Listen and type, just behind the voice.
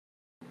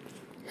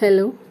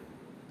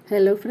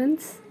Hello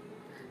friends.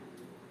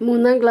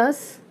 മൂന്നാം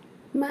class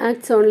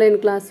maths online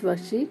class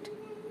worksheet.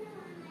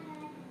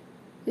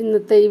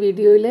 ഇന്നത്തെ ഈ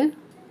വീഡിയോയിൽ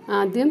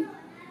ആദ്യം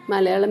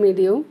മലയാളം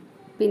മീഡിയവും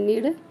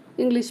പിന്നീട്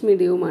ഇംഗ്ലീഷ്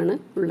മീഡിയവുമാണ്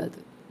ഉള്ളത്.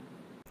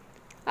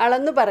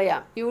 അളന്നു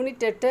പറയാം,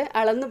 യൂണിറ്റ് 8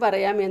 അളന്നു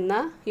പറയാം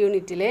എന്ന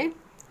യൂണിറ്റിലെ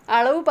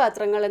അളവ്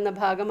പാത്രങ്ങൾ എന്ന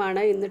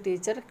ഭാഗമാണ് ഇന്ന്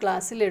ടീച്ചർ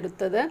ക്ലാസ്സിൽ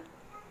എടുത്തത്.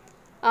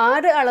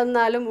 ആര്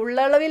അളന്നാലും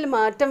ഉള്ളളവിൽ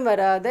മാറ്റം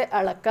വരാതെ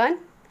അളക്കാൻ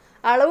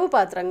അളവ്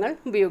പാത്രങ്ങൾ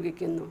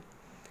ഉപയോഗിക്കുന്നു.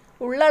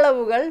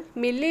 ഉള്ളളവുകൾ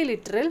മില്ലി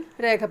ലിറ്ററിൽ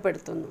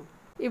രേഖപ്പെടുത്തുന്നു.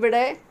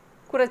 ഇവിടെ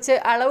കുറച്ച്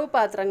അളവ്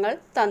പാത്രങ്ങൾ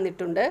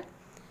തന്നിട്ടുണ്ട്.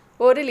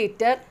 1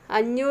 litre,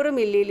 500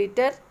 milli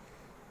litre,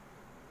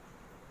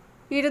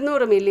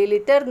 200 milli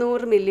litre,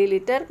 100 milli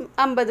litre,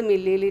 50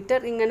 milli litre,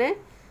 ഇങ്ങനെ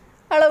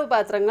അളവ്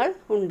പാത്രങ്ങൾ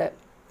ഉണ്ട്.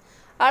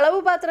 അളവ്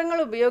പാത്രങ്ങൾ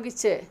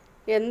ഉപയോഗിച്ച്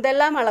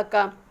എന്തെല്ലാം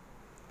അളക്കാം?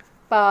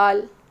 പാൽ,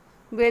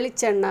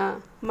 വെളിച്ചെണ്ണ,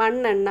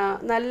 മണ്ണെണ്ണ,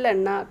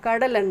 നല്ലെണ്ണ,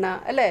 കടലെണ്ണ,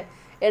 അല്ലേ?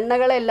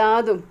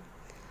 എണ്ണകളെല്ലാതും,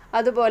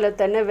 അതുപോലെ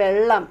തന്നെ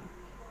വെള്ളം,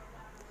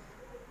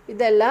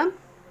 ഇതെല്ലാം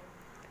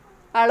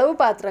അളവ്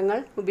പാത്രങ്ങൾ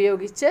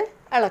ഉപയോഗിച്ച്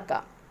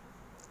അളക്കാം.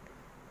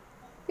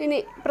 ഇനി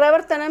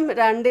പ്രവർത്തനം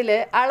 2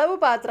 അളവ്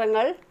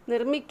പാത്രങ്ങൾ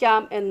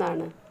നിർമ്മിക്കാം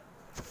എന്നാണ്.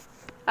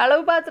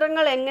 അളവ്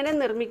പാത്രങ്ങൾ എങ്ങനെ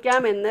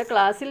നിർമ്മിക്കാമെന്ന്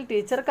ക്ലാസ്സിൽ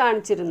ടീച്ചർ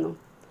കാണിച്ചിരുന്നു.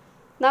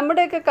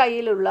 നമ്മുടെയൊക്കെ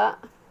കയ്യിലുള്ള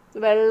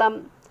വെള്ളം,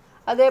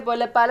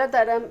 അതേപോലെ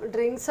പലതരം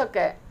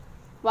ഡ്രിങ്ക്സൊക്കെ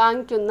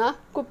വാങ്ങിക്കുന്ന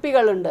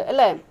കുപ്പികളുണ്ട്,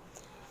 അല്ലേ?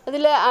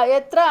 അതിൽ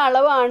എത്ര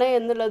അളവാണ്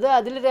എന്നുള്ളത്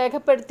അതിൽ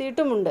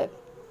രേഖപ്പെടുത്തിയിട്ടുമുണ്ട്.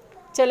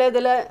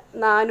 ചിലതിൽ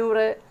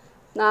 400,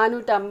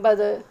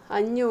 450,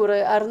 500,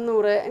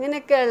 600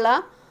 അങ്ങനെയൊക്കെയുള്ള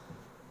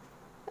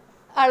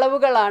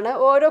അളവുകളാണ്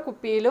ഓരോ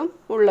കുപ്പിയിലും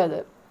ഉള്ളത്.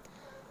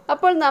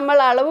 അപ്പോൾ നമ്മൾ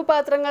അളവ്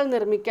പാത്രങ്ങൾ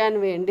നിർമ്മിക്കാൻ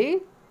വേണ്ടി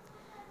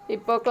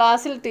ഇപ്പോൾ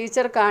ക്ലാസ്സിൽ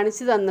ടീച്ചർ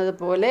കാണിച്ചു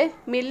തന്നതുപോലെ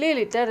മില്ലി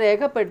ലിറ്റർ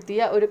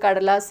രേഖപ്പെടുത്തിയ ഒരു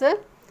കടലാസ്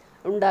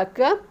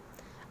ഉണ്ടാക്കുക.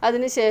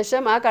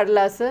 അതിനുശേഷം ആ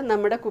കടലാസ്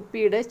നമ്മുടെ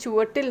കുപ്പിയുടെ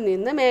ചുവട്ടിൽ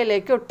നിന്ന്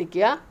മേലേക്ക്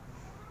ഒട്ടിക്കുക.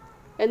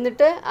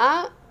 എന്നിട്ട് ആ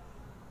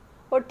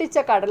ഒട്ടിച്ച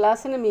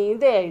കടലാസിന്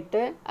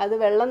മീതെയായിട്ട് അത്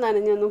വെള്ളം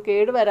നനഞ്ഞൊന്നും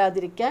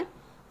കേടുവരാതിരിക്കാൻ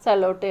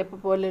സെല്ലോ ടേപ്പ്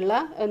പോലുള്ള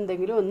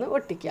എന്തെങ്കിലും ഒന്ന്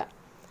ഒട്ടിക്കുക.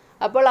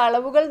 അപ്പോൾ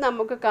അളവുകൾ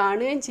നമുക്ക്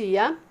കാണുകയും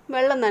ചെയ്യാം,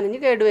 വെള്ളം നനഞ്ഞ്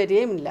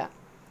കേടുവരികയുമില്ല.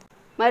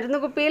 മരുന്ന്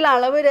കുപ്പിയിൽ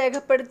അളവ്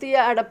രേഖപ്പെടുത്തിയ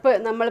അടപ്പ്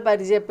നമ്മൾ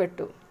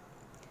പരിചയപ്പെട്ടു.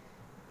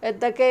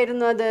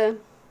 എന്തൊക്കെയായിരുന്നു അത്?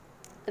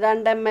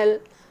 2 ml,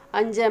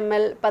 5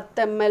 ml,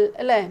 10 ml,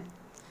 അല്ലേ?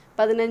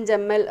 15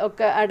 ml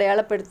ഒക്കെ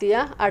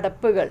അടയാളപ്പെടുത്തിയ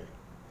അടപ്പുകൾ.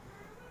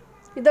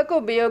 ഇതൊക്കെ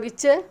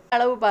ഉപയോഗിച്ച്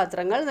അളവ്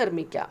പാത്രങ്ങൾ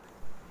നിർമ്മിക്കാം.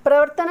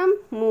 പ്രവർത്തനം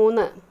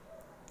 3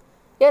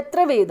 എത്ര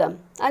വീതം?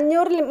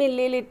 500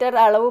 മില്ലി ലിറ്റർ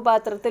അളവ്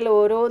പാത്രത്തിൽ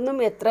ഓരോന്നും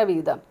എത്ര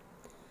വീതം?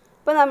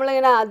 ഇപ്പോൾ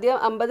നമ്മളിങ്ങനെ ആദ്യം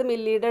 50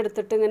 മില്ലിയുടെ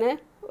എടുത്തിട്ട് ഇങ്ങനെ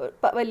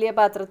വലിയ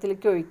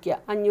പാത്രത്തിലേക്ക് ഒഴിക്കുക,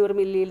 500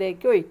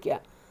 മില്ലിയിലേക്ക് ഒഴിക്കുക.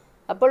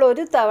 അപ്പോൾ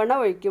ഒരു തവണ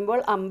ഒഴിക്കുമ്പോൾ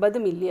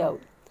 50 മില്ലി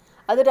ആവും.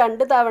 അത്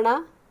 2 തവണ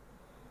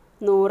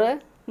 100,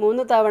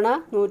 3 തവണ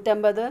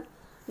 150,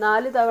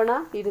 4 തവണ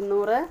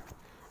 200,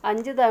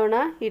 5 തവണ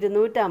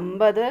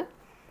 250,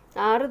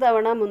 6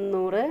 തവണ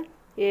 300,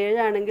 7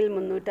 ആണെങ്കിൽ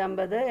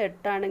 350,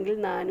 8 ആണെങ്കിൽ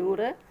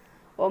 400,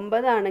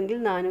 9 ആണെങ്കിൽ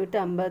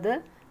 450,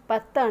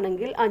 10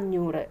 ആണെങ്കിൽ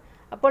 500.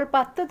 അപ്പോൾ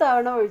 10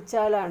 തവണ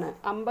ഒഴിച്ചാലാണ്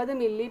 50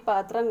 മില്ലി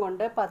പാത്രം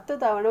കൊണ്ട് 10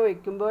 തവണ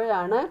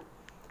ഒഴിക്കുമ്പോഴാണ്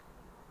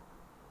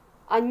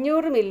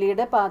 500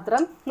 മില്ലിയുടെ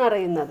പാത്രം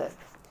നിറയുന്നത്.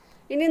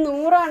 ഇനി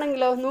 100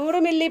 ആണെങ്കിലോ?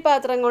 100 മില്ലി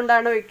പാത്രം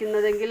കൊണ്ടാണ്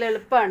ഒഴിക്കുന്നതെങ്കിൽ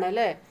എളുപ്പമാണ്,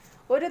 അല്ലേ?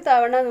 ഒരു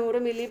തവണ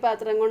 100 മില്ലി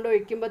പാത്രം കൊണ്ട്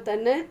ഒഴിക്കുമ്പോൾ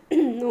തന്നെ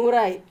 100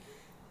 ആയി.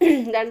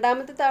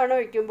 രണ്ടാമത്തെ തവണ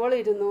ഒഴിക്കുമ്പോൾ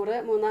 200,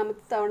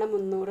 മൂന്നാമത്തെ തവണ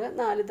 300,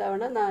 4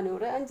 തവണ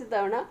 400, 5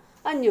 തവണ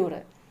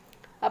 500.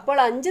 അപ്പോൾ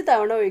 5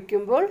 തവണ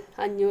ഒഴിക്കുമ്പോൾ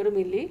 500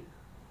 മില്ലി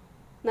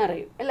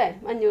നിറയും, അല്ലേ?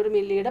 500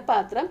 മില്ലിയുടെ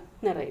പാത്രം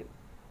നിറയും.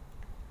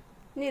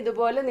 ഇനി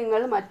ഇതുപോലെ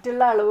നിങ്ങൾ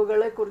മറ്റുള്ള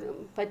അളവുകളെ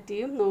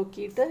പറ്റിയും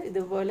നോക്കിയിട്ട്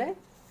ഇതുപോലെ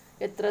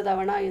എത്ര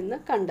തവണ എന്ന്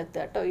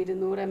കണ്ടെത്തുക കേട്ടോ.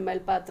 200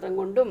 ml പാത്രം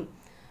കൊണ്ടും,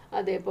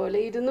 അതേപോലെ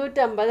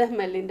 250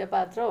 ml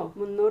പാത്രമോ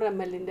 300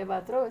 ml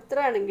പാത്രമോ എത്ര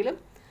ആണെങ്കിലും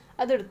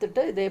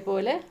അതെടുത്തിട്ട്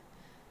ഇതേപോലെ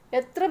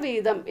എത്ര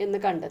വീതം എന്ന്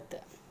കണ്ടെത്തുക.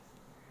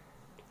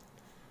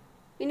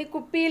 ഇനി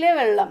കുപ്പിയിലെ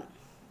വെള്ളം.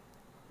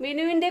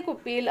 വിനുവിൻ്റെ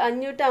കുപ്പിയിൽ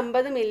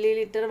 550 മില്ലി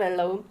ലിറ്റർ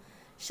വെള്ളവും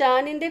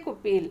ഷാനിൻ്റെ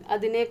കുപ്പിയിൽ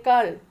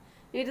അതിനേക്കാൾ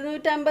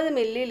 250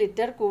 മില്ലി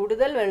ലിറ്റർ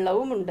കൂടുതൽ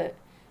വെള്ളവുമുണ്ട്.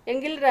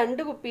 എങ്കിൽ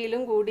 2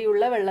 കുപ്പിയിലും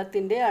കൂടിയുള്ള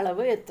വെള്ളത്തിൻ്റെ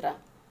അളവ് എത്ര?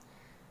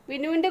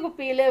 വിനുവിൻ്റെ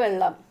കുപ്പിയിലെ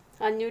വെള്ളം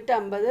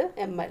 550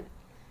 ml,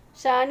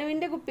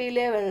 ഷാനുവിൻ്റെ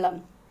കുപ്പിയിലെ വെള്ളം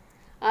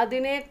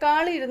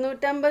അതിനേക്കാൾ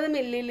 250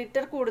 മില്ലി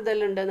ലിറ്റർ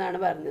കൂടുതലുണ്ടെന്നാണ്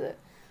പറഞ്ഞത്.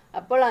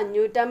 അപ്പോൾ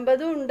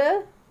 550 ഉണ്ട്,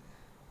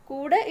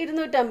 കൂടെ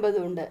 250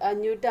 ഉണ്ട്.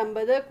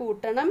 550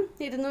 കൂട്ടണം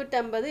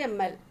 250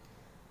 ml.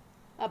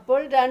 അപ്പോൾ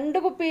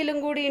 2 കുപ്പിയിലും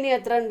കൂടി ഇനി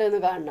എത്ര ഉണ്ടെന്ന്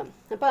കാണണം.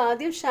 അപ്പോൾ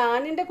ആദ്യം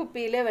ഷാനിൻ്റെ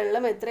കുപ്പിയിലെ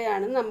വെള്ളം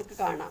എത്രയാണെന്ന് നമുക്ക്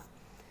കാണാം.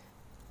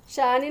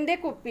 ഷാനിൻ്റെ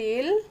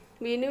കുപ്പിയിൽ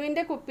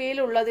വിനുവിൻ്റെ കുപ്പിയിൽ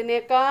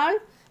ഉള്ളതിനേക്കാൾ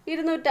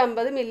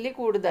 250 മില്ലി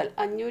കൂടുതൽ.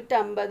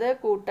 550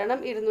 കൂട്ടണം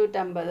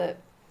 250.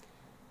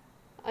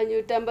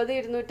 550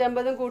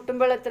 250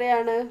 കൂട്ടുമ്പോൾ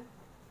എത്രയാണ്?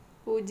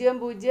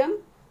 0 0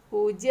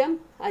 0,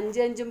 5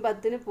 5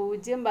 10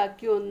 0,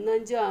 ബാക്കി 1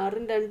 5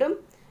 6 2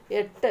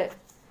 8,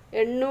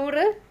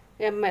 800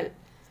 ml.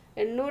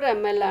 800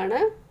 ml ആണ്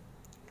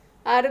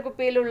ആരുടെ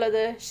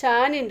കുപ്പിയിലുള്ളത്?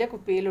 ഷാനിൻ്റെ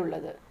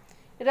കുപ്പിയിലുള്ളത്.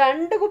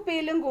 2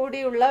 കുപ്പിയിലും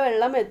കൂടിയുള്ള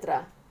വെള്ളം എത്ര?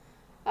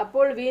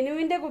 അപ്പോൾ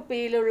വിനുവിൻ്റെ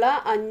കുപ്പിയിലുള്ള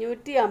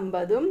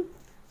 550ഉം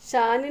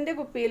ഷാനിൻ്റെ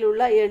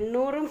കുപ്പിയിലുള്ള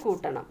 800ഉം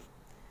കൂട്ടണം.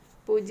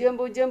 0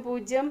 0 0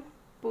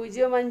 0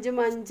 5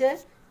 5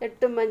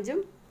 8 5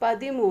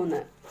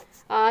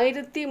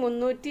 13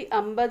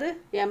 1350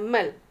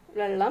 ml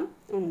വെള്ളം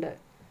ഉണ്ട്.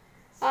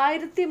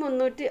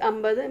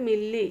 1350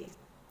 മില്ലി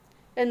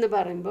എന്ന്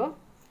പറയുമ്പോൾ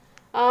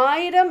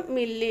 1000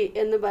 മില്ലി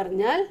എന്ന്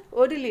പറഞ്ഞാൽ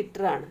 1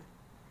 ലിറ്ററാണ്.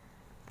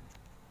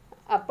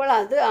 അപ്പോൾ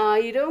അത്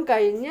 1000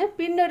 കഴിഞ്ഞ്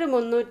പിന്നെ ഒരു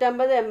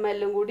 350 ml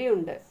കൂടി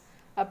ഉണ്ട്.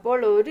 അപ്പോൾ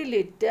 1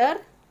 ലിറ്റർ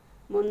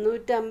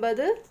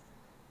 350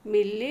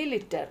 മില്ലി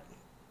ലിറ്റർ.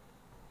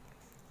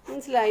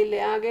 മനസ്സിലായില്ലേ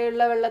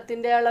ആകെയുള്ള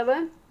വെള്ളത്തിൻ്റെ അളവ്?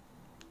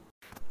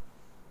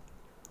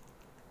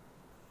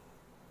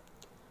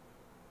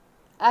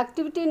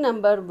 Activity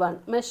number 1,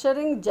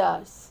 measuring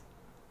jars.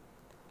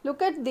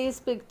 Look at these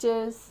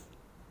pictures.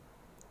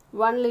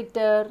 1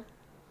 liter,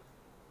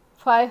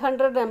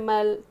 500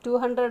 ml,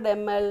 200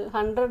 ml,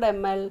 100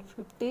 ml,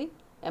 50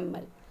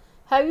 ml.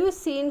 Have you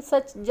seen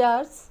such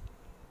jars?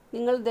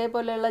 നിങ്ങൾ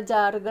ഇതേപോലെയുള്ള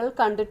ജാറുകൾ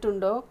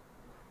കണ്ടിട്ടുണ്ടോ?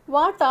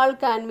 What all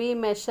can we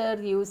measure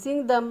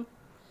using them?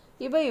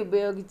 ഇവ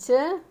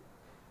ഉപയോഗിച്ച്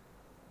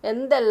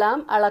എന്തെല്ലാം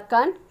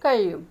അളക്കാൻ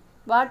കഴിയും?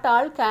 What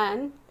all can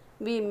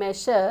we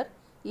measure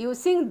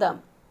using them?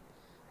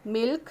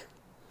 Milk,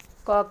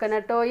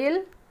 coconut oil,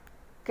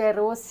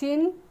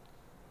 kerosene,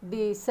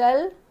 diesel,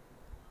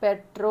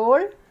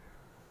 petrol,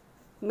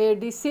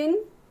 medicine,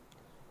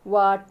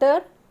 water,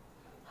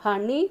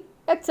 honey,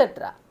 etc.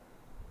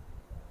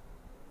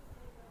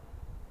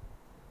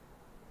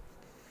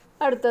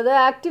 അടുത്തത്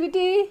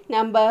activity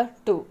number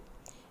 2.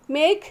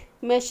 Make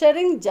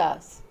measuring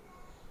jars.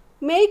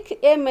 Make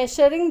a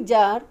measuring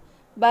jar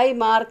by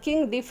marking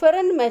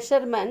different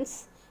measurements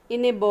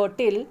in a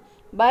bottle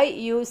by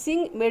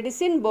using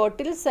medicine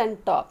bottles and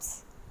tops.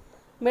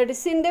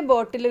 മെഡിസിൻ്റെ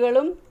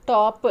ബോട്ടിലുകളും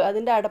top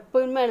അതിൻ്റെ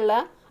അടപ്പിന്മേലുള്ള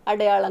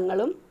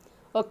അടയാളങ്ങളും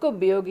ഒക്കെ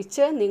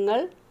ഉപയോഗിച്ച്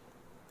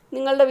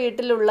നിങ്ങളുടെ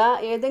വീട്ടിലുള്ള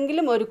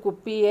ഏതെങ്കിലും ഒരു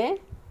കുപ്പിയെ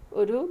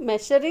ഒരു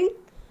മെഷറിംഗ്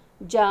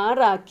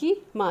ജാറാക്കി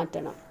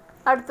മാറ്റണം.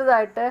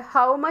 അടുത്തതായിട്ട്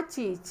ഹൗ മച്ച്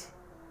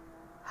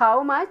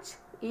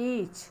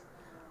ഈച്ച്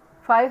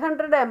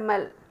 500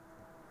 ml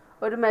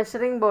ഒരു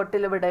മെഷറിംഗ്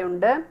ബോട്ടിൽ ഇവിടെ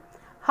ഉണ്ട്.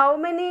 How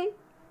many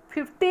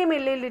 50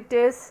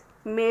 milliliters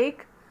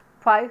make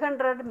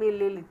 500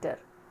 milliliter?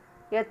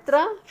 എത്ര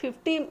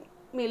 50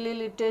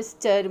 milliliters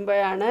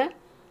ചേരുമ്പോഴാണ്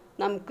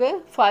നമുക്ക്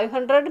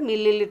 500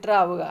 milliliter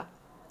ആവുക?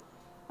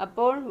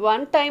 അപ്പോൾ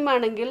 1 ടൈം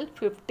ആണെങ്കിൽ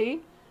 50,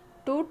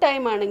 2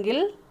 ടൈം ആണെങ്കിൽ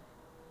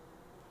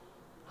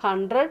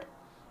 100,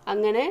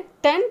 അങ്ങനെ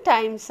 10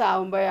 ടൈംസ്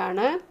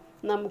ആവുമ്പോഴാണ്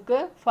നമുക്ക്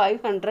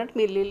 500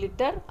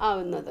 milliliter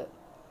ആവുന്നത്.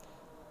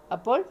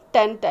 അപ്പോൾ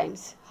 10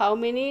 ടൈംസ്. ഹൗ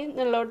മെനി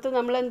എന്നുള്ളിടത്ത്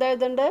നമ്മൾ എന്താ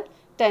എഴുതേണ്ടത്?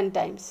 10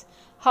 times.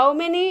 How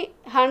many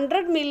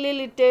 100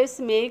 milliliters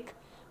make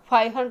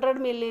 500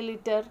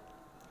 milliliter?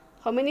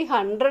 How many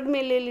 100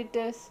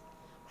 milliliters?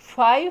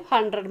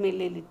 500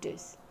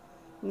 milliliters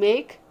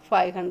make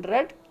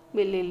 500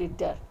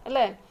 milliliter.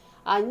 അല്ലേ?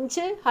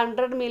 5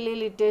 100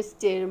 milliliters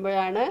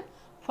ചേരുമ്പോഴാണ്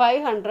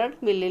 500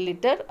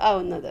 milliliter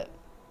ആവുന്നത്.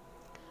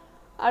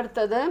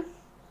 അടുത്തത്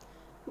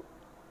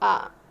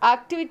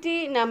activity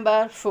number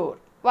 4,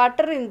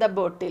 water in the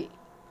bottle.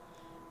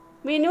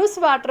 Minu's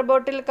water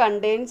bottle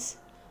contains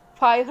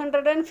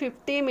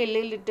 550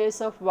 milliliters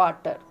of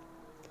water.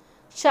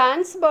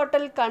 Shan's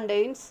bottle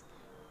contains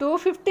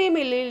 250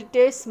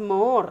 milliliters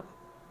more.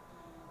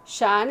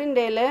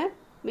 ഷാനിൻ്റെയിൽ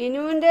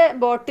മിനുവിൻ്റെ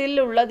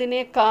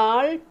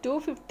ബോട്ടിലുള്ളതിനേക്കാൾ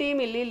 250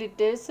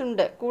 milliliters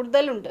ഉണ്ട്,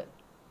 കൂടുതലുണ്ട്.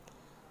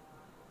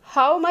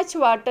 How much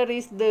water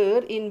is there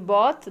in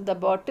both the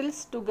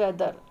bottles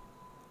together?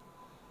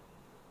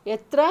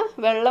 എത്ര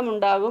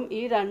വെള്ളമുണ്ടാകും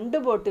ഈ 2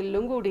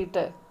 ബോട്ടിലും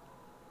കൂടിയിട്ട്?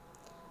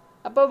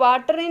 അപ്പോൾ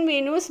water in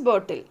Minu's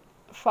bottle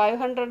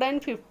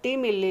 550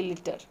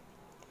 milliliter.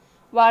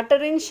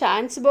 Water in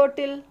ഷാൻസ്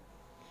bottle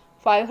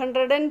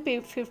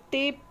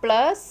 550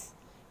 plus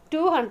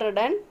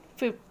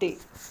 250,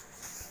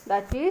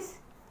 that is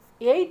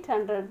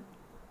 800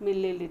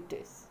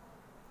 milliliters.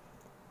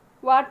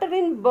 Water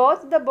in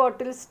both the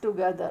bottles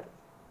together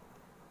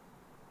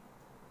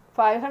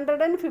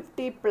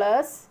 550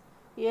 plus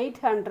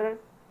 800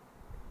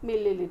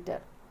 milliliter,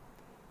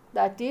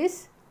 that is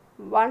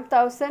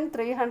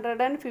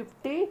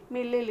 1350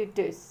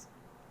 milliliters.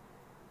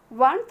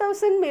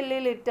 1000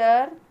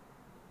 milliliter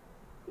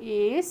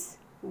is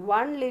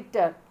 1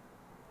 liter.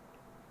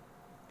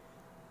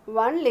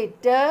 1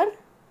 liter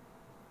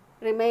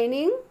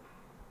remaining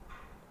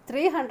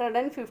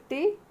 350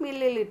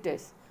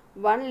 milliliters.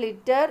 1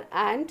 liter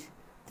and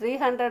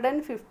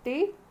 350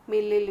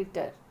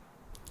 milliliter.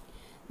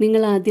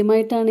 നിങ്ങൾ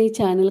ആദ്യമായിട്ടാണ് ഈ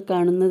channel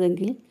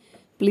കാണുന്നതെങ്കിൽ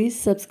please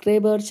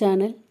subscribe our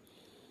channel.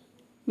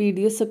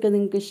 വീഡിയോസൊക്കെ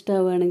നിങ്ങൾക്ക്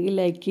ഇഷ്ടമാവുകയാണെങ്കിൽ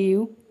like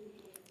ചെയ്യൂ,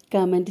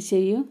 comment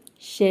ചെയ്യൂ,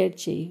 share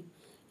ചെയ്യൂ.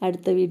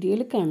 അടുത്ത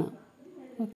വീഡിയോയിൽ കാണാം.